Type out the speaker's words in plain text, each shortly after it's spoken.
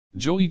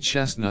Joey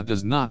Chestnut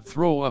does not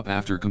throw up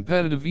after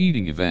competitive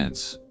eating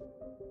events.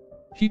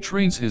 He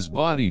trains his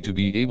body to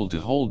be able to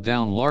hold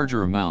down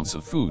larger amounts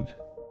of food.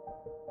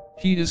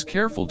 He is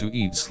careful to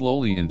eat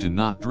slowly and to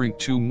not drink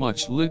too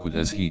much liquid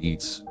as he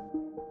eats.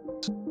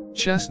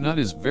 Chestnut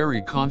is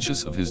very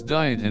conscious of his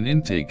diet and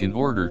intake in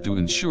order to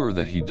ensure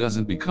that he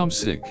doesn't become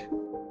sick.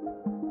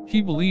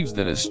 He believes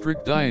that a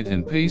strict diet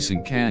and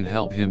pacing can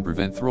help him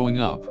prevent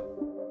throwing up.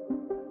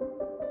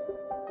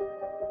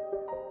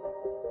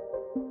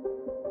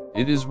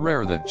 It is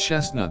rare that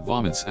Chestnut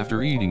vomits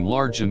after eating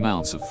large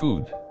amounts of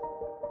food.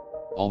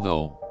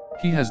 Although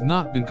he has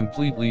not been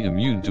completely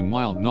immune to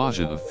mild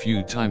nausea a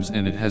few times,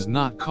 and it has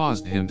not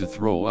caused him to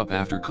throw up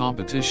after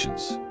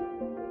competitions.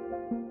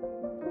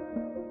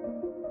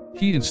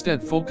 He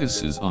instead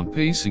focuses on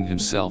pacing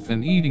himself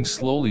and eating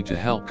slowly to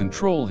help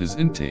control his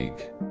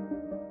intake.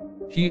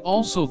 He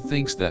also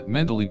thinks that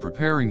mentally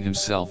preparing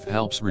himself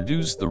helps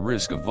reduce the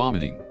risk of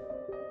vomiting.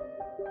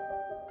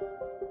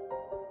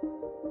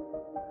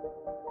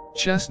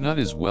 Chestnut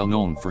is well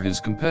known for his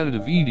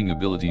competitive eating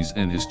abilities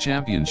and his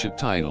championship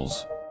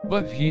titles,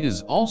 but he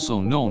is also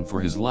known for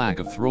his lack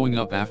of throwing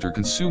up after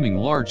consuming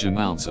large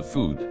amounts of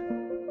food.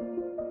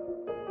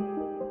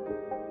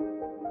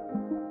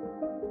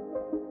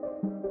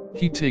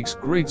 He takes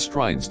great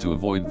strides to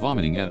avoid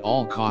vomiting at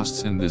all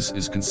costs, and this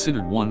is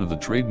considered one of the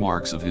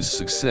trademarks of his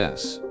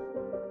success.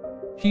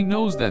 He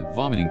knows that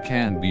vomiting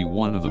can be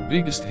one of the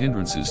biggest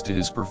hindrances to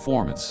his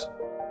performance.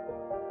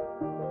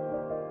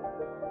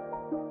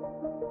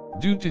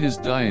 Due to his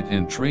diet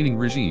and training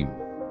regime,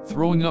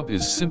 throwing up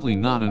is simply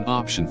not an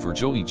option for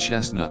Joey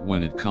Chestnut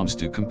when it comes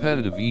to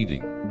competitive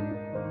eating.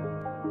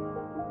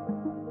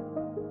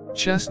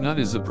 Chestnut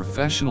is a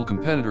professional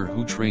competitor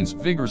who trains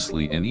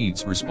vigorously and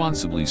eats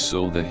responsibly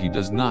so that he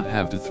does not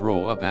have to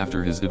throw up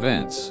after his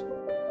events.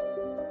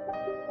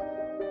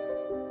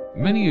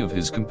 Many of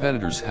his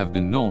competitors have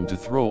been known to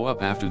throw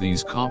up after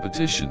these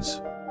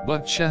competitions,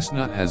 but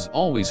Chestnut has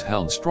always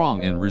held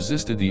strong and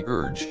resisted the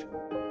urge.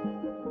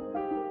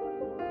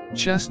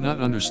 Chestnut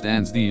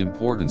understands the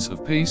importance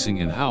of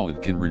pacing and how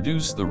it can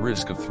reduce the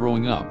risk of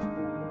throwing up.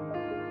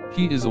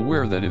 He is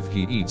aware that if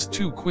he eats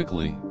too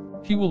quickly,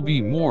 he will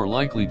be more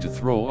likely to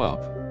throw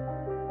up.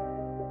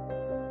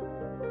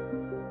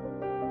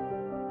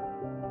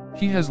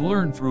 He has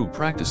learned through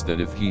practice that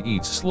if he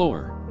eats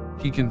slower,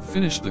 he can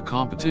finish the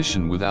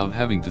competition without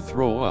having to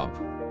throw up.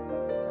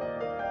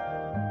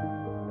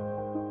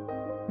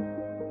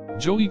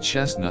 Joey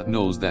Chestnut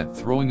knows that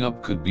throwing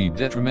up could be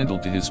detrimental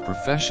to his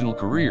professional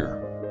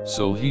career,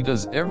 so he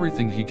does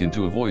everything he can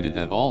to avoid it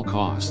at all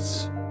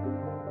costs.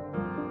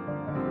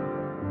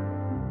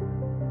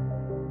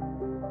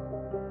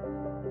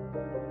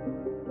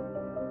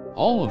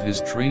 All of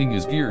his training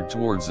is geared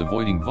towards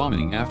avoiding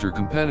vomiting after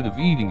competitive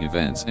eating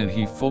events, and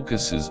he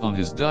focuses on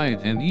his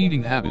diet and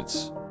eating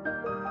habits.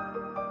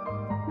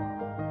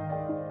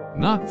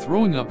 Not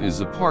throwing up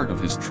is a part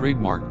of his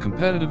trademark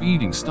competitive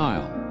eating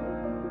style.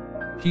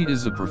 He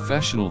is a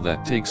professional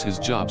that takes his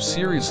job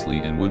seriously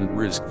and wouldn't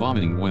risk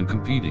vomiting when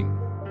competing.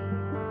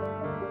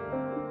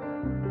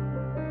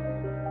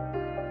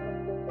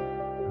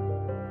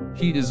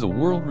 He is a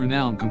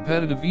world-renowned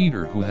competitive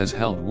eater who has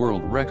held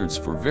world records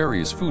for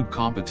various food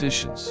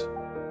competitions.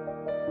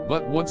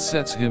 But what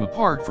sets him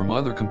apart from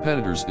other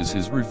competitors is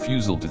his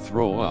refusal to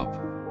throw up.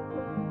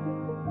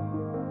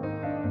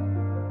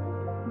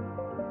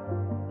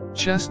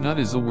 Chestnut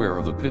is aware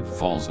of the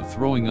pitfalls of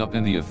throwing up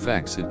and the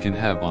effects it can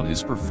have on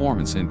his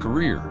performance and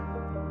career.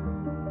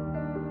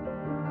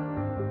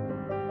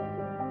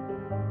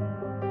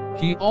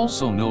 He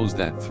also knows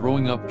that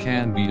throwing up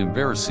can be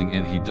embarrassing,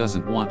 and he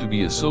doesn't want to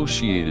be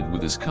associated with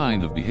this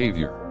kind of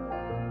behavior.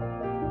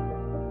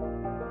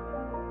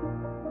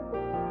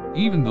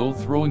 Even though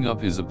throwing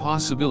up is a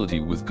possibility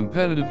with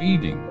competitive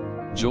eating,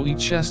 Joey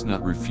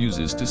Chestnut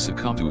refuses to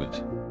succumb to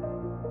it.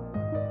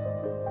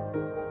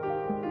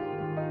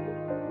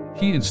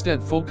 He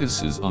instead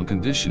focuses on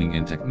conditioning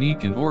and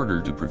technique in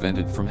order to prevent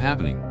it from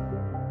happening.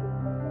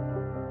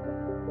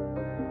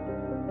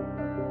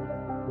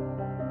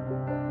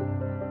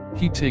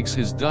 He takes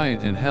his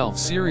diet and health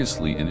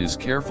seriously and is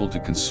careful to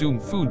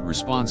consume food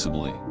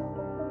responsibly.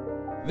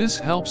 This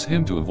helps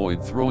him to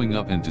avoid throwing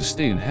up and to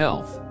stay in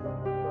health.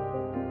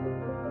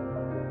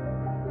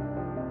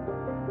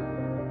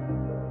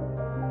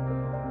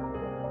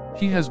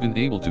 He has been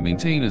able to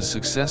maintain a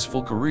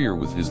successful career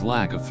with his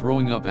lack of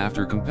throwing up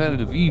after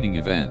competitive eating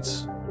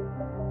events.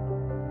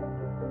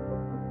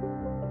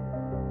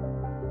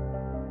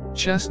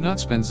 Chestnut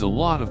spends a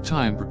lot of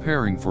time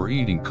preparing for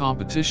eating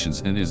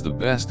competitions and is the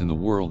best in the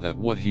world at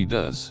what he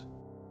does.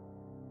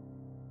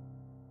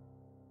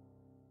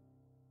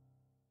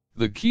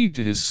 The key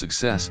to his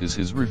success is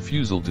his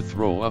refusal to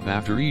throw up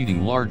after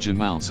eating large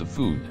amounts of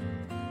food.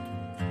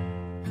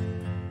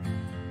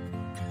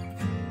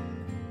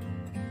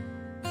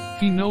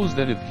 He knows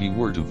that if he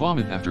were to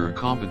vomit after a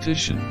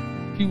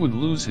competition, he would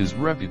lose his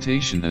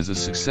reputation as a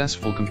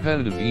successful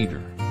competitive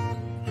eater.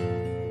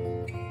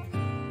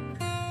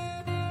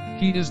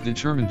 He is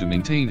determined to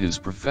maintain his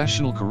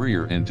professional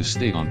career and to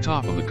stay on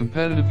top of the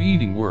competitive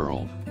eating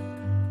world.